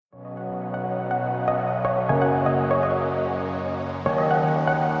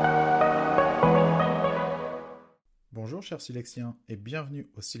Bonjour chers Silexiens et bienvenue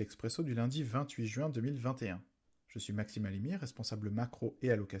au SILEXpresso du lundi 28 juin 2021. Je suis Maxime Alimi, responsable macro et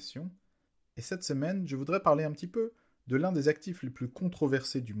allocation. Et cette semaine, je voudrais parler un petit peu de l'un des actifs les plus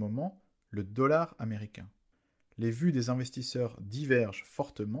controversés du moment, le dollar américain. Les vues des investisseurs divergent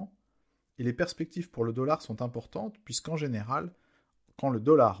fortement et les perspectives pour le dollar sont importantes puisqu'en général, quand le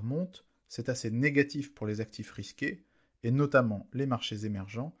dollar monte, c'est assez négatif pour les actifs risqués et notamment les marchés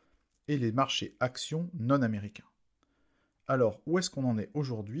émergents et les marchés actions non américains. Alors, où est-ce qu'on en est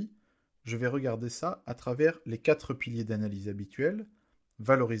aujourd'hui ? Je vais regarder ça à travers les 4 piliers d'analyse habituels,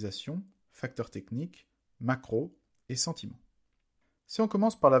 valorisation, facteurs techniques, macro et sentiments. Si on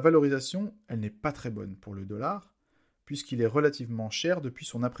commence par la valorisation, elle n'est pas très bonne pour le dollar, puisqu'il est relativement cher depuis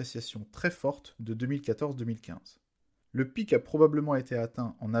son appréciation très forte de 2014-2015. Le pic a probablement été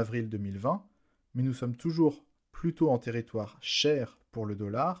atteint en avril 2020, mais nous sommes toujours plutôt en territoire cher pour le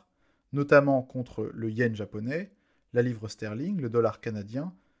dollar, notamment contre le yen japonais, la livre sterling, le dollar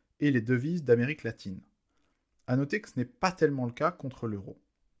canadien et les devises d'Amérique latine. A noter que ce n'est pas tellement le cas contre l'euro.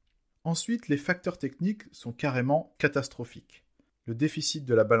 Ensuite, les facteurs techniques sont carrément catastrophiques. Le déficit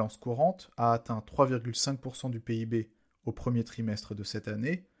de la balance courante a atteint 3,5% du PIB au premier trimestre de cette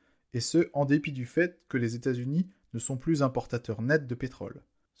année, et ce, en dépit du fait que les États-Unis ne sont plus importateurs nets de pétrole.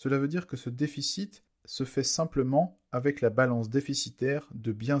 Cela veut dire que ce déficit se fait simplement avec la balance déficitaire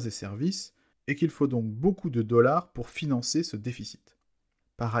de biens et services, et qu'il faut donc beaucoup de dollars pour financer ce déficit.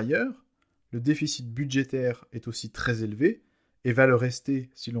 Par ailleurs, le déficit budgétaire est aussi très élevé et va le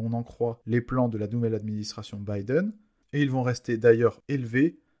rester si l'on en croit les plans de la nouvelle administration Biden, et ils vont rester d'ailleurs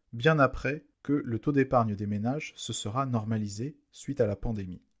élevés bien après que le taux d'épargne des ménages se sera normalisé suite à la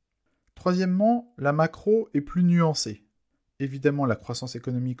pandémie. Troisièmement, la macro est plus nuancée. Évidemment, la croissance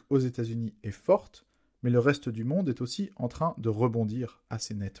économique aux États-Unis est forte, mais le reste du monde est aussi en train de rebondir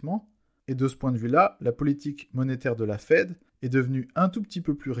assez nettement. Et de ce point de vue-là, la politique monétaire de la Fed est devenue un tout petit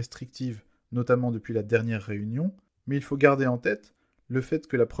peu plus restrictive, notamment depuis la dernière réunion, mais il faut garder en tête le fait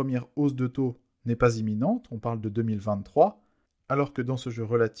que la première hausse de taux n'est pas imminente, on parle de 2023, alors que dans ce jeu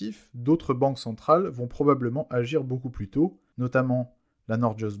relatif, d'autres banques centrales vont probablement agir beaucoup plus tôt, notamment la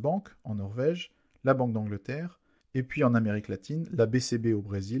Norges Bank en Norvège, la Banque d'Angleterre, et puis en Amérique latine, la BCB au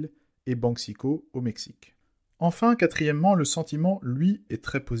Brésil et Banxico au Mexique. Enfin, quatrièmement, le sentiment, lui, est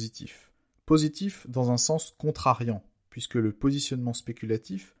très positif. Positif dans un sens contrariant, puisque le positionnement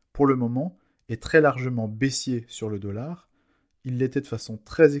spéculatif, pour le moment, est très largement baissier sur le dollar. Il l'était de façon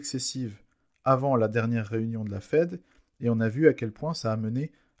très excessive avant la dernière réunion de la Fed, et on a vu à quel point ça a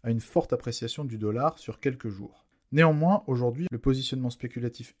mené à une forte appréciation du dollar sur quelques jours. Néanmoins, aujourd'hui, le positionnement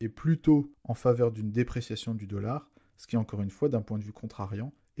spéculatif est plutôt en faveur d'une dépréciation du dollar, ce qui, encore une fois, d'un point de vue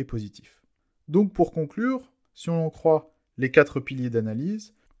contrariant, est positif. Donc, pour conclure, si on en croit les 4 piliers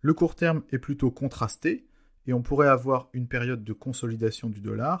d'analyse, le court terme est plutôt contrasté et on pourrait avoir une période de consolidation du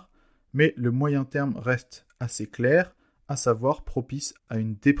dollar, mais le moyen terme reste assez clair, à savoir propice à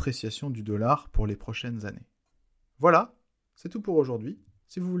une dépréciation du dollar pour les prochaines années. Voilà, c'est tout pour aujourd'hui.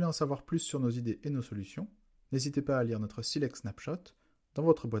 Si vous voulez en savoir plus sur nos idées et nos solutions, n'hésitez pas à lire notre Select Snapshot dans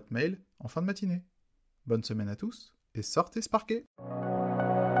votre boîte mail en fin de matinée. Bonne semaine à tous et sortez sparkés!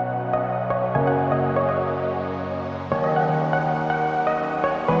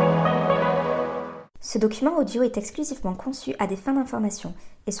 Ce document audio est exclusivement conçu à des fins d'information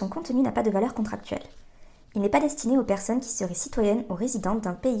et son contenu n'a pas de valeur contractuelle. Il n'est pas destiné aux personnes qui seraient citoyennes ou résidentes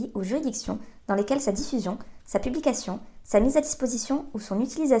d'un pays ou juridiction dans lesquelles sa diffusion, sa publication, sa mise à disposition ou son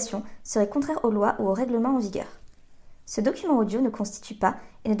utilisation seraient contraires aux lois ou aux règlements en vigueur. Ce document audio ne constitue pas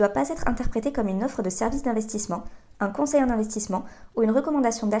et ne doit pas être interprété comme une offre de service d'investissement, un conseil en investissement ou une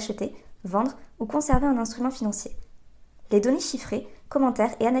recommandation d'acheter, vendre ou conserver un instrument financier. Les données chiffrées,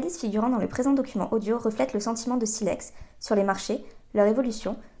 commentaires et analyses figurant dans le présent document audio reflètent le sentiment de Silex sur les marchés, leur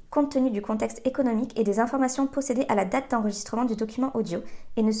évolution, compte tenu du contexte économique et des informations possédées à la date d'enregistrement du document audio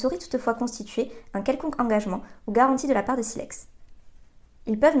et ne sauraient toutefois constituer un quelconque engagement ou garantie de la part de Silex.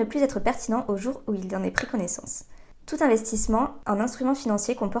 Ils peuvent ne plus être pertinents au jour où il en est pris connaissance. Tout investissement en instruments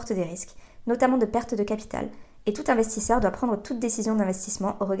financiers comporte des risques, notamment de perte de capital, et tout investisseur doit prendre toute décision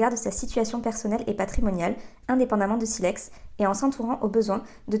d'investissement au regard de sa situation personnelle et patrimoniale, indépendamment de Silex, et en s'entourant au besoin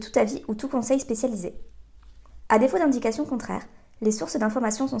de tout avis ou tout conseil spécialisé. À défaut d'indications contraires, les sources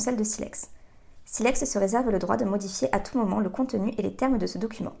d'information sont celles de Silex. Silex se réserve le droit de modifier à tout moment le contenu et les termes de ce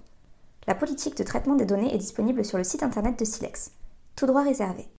document. La politique de traitement des données est disponible sur le site internet de Silex. Tout droit réservé.